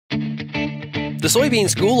The Soybean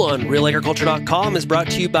School on RealAgriculture.com is brought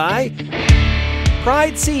to you by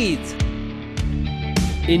Pride Seeds,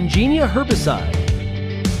 Ingenia Herbicide,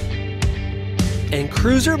 and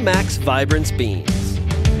Cruiser Max Vibrance Beans.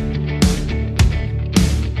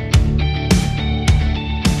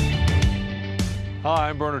 Hi,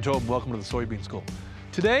 I'm Bohner. Welcome to the Soybean School.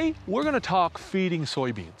 Today, we're going to talk feeding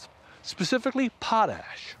soybeans, specifically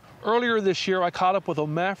potash. Earlier this year, I caught up with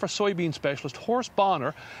Omafra soybean specialist Horst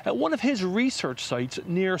Bohner at one of his research sites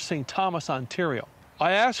near St. Thomas, Ontario.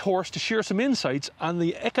 I asked Horst to share some insights on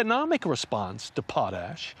the economic response to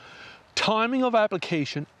potash, timing of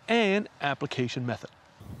application, and application method.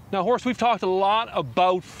 Now, Horst, we've talked a lot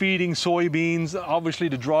about feeding soybeans,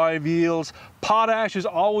 obviously to drive yields. Potash is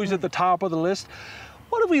always at the top of the list.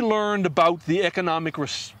 What have we learned about the economic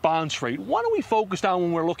response rate? What are we focused on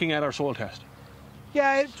when we're looking at our soil test?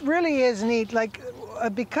 Yeah, it really is neat.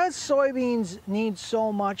 Because soybeans need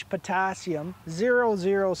so much potassium,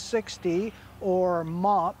 0060 or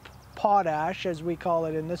MOP, potash as we call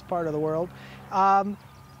it in this part of the world,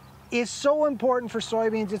 is so important for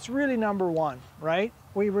soybeans. It's really number one, right?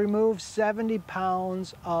 We remove 70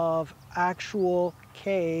 pounds of actual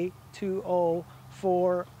K2O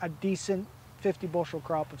for a decent 50 bushel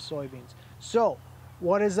crop of soybeans. So,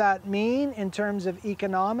 what does that mean in terms of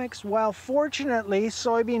economics? Well, fortunately,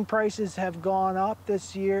 soybean prices have gone up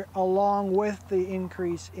this year along with the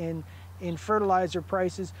increase in fertilizer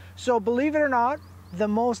prices. So believe it or not, the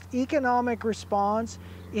most economic response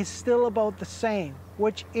is still about the same,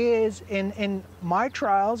 which is in my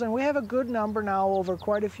trials, and we have a good number now over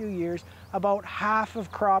quite a few years, about half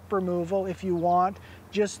of crop removal if you want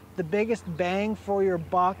just the biggest bang for your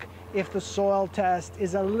buck if the soil test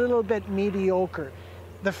is a little bit mediocre.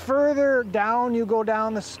 The further down you go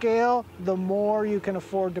down the scale, the more you can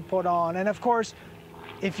afford to put on. And of course,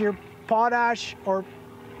 if your potash or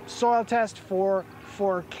soil test for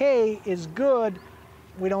K is good,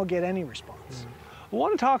 we don't get any response. I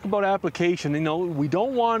want to talk about application. You know, we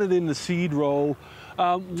don't want it in the seed row.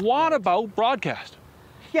 What about broadcast?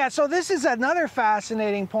 Yeah, so this is another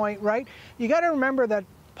fascinating point, right? You got to remember that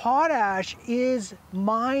potash is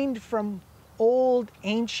mined from old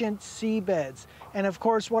ancient seabeds. And of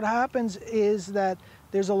course, what happens is that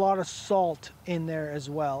there's a lot of salt in there as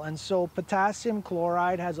well. And so potassium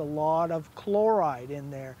chloride has a lot of chloride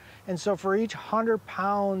in there. And so for each 100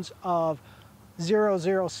 pounds of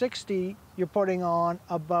 0060, you're putting on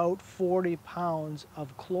about 40 pounds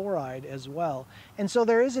of chloride as well. And so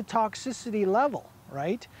there is a toxicity level,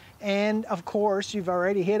 right? And of course, you've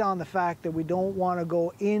already hit on the fact that we don't want to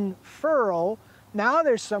go in furrow. Now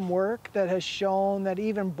there's some work that has shown that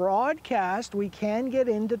even broadcast, we can get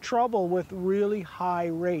into trouble with really high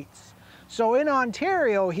rates. So in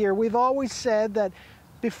Ontario here, we've always said that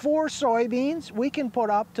before soybeans, we can put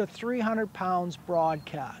up to 300 pounds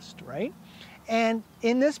broadcast, right? And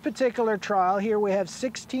in this particular trial here, we have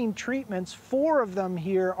 16 treatments. 4 of them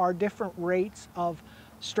here are different rates of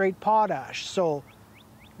straight potash. So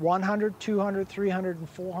 100, 200, 300, and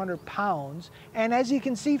 400 pounds. And as you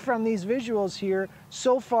can see from these visuals here,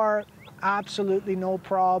 so far, absolutely no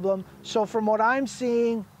problem. So from what I'm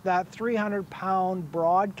seeing, that 300 pound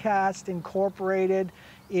broadcast incorporated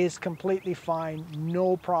is completely fine,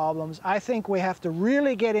 no problems. I think we have to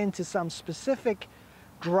really get into some specific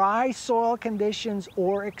dry soil conditions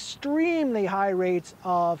or extremely high rates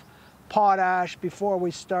of potash before we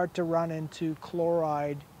start to run into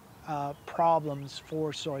chloride problems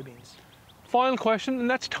for soybeans. Final question, and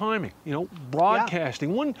that's timing. You know,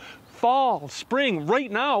 broadcasting. Yeah. When fall, spring, right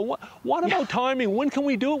now, what about timing? When can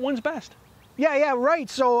we do it? When's best? Yeah, right.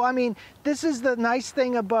 So, I mean, this is the nice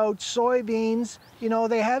thing about soybeans. You know,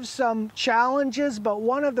 they have some challenges, but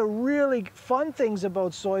one of the really fun things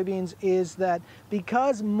about soybeans is that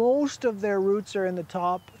because most of their roots are in the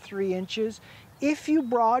top 3 inches, if you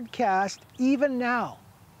broadcast even now,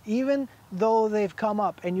 even though they've come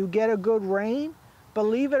up and you get a good rain,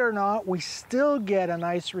 believe it or not, we still get a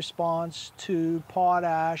nice response to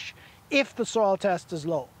potash if the soil test is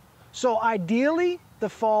low. So ideally, the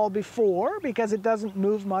fall before, because it doesn't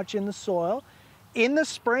move much in the soil. In the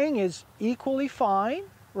spring is equally fine,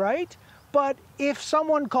 right? But if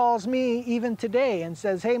someone calls me even today and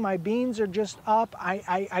says, hey, my beans are just up,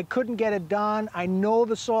 I couldn't get it done, I know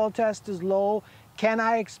the soil test is low, can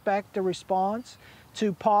I expect a response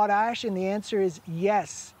to potash? And the answer is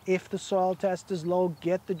yes. If the soil test is low,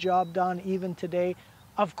 get the job done even today.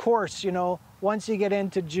 Of course, you know, once you get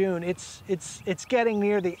into June, it's getting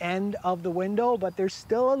near the end of the window, but there's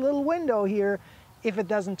still a little window here if it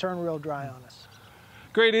doesn't turn real dry on us.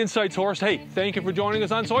 Great insights, Horst. Hey, thank you for joining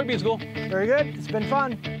us on Soybean School. Very good. It's been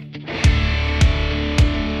fun.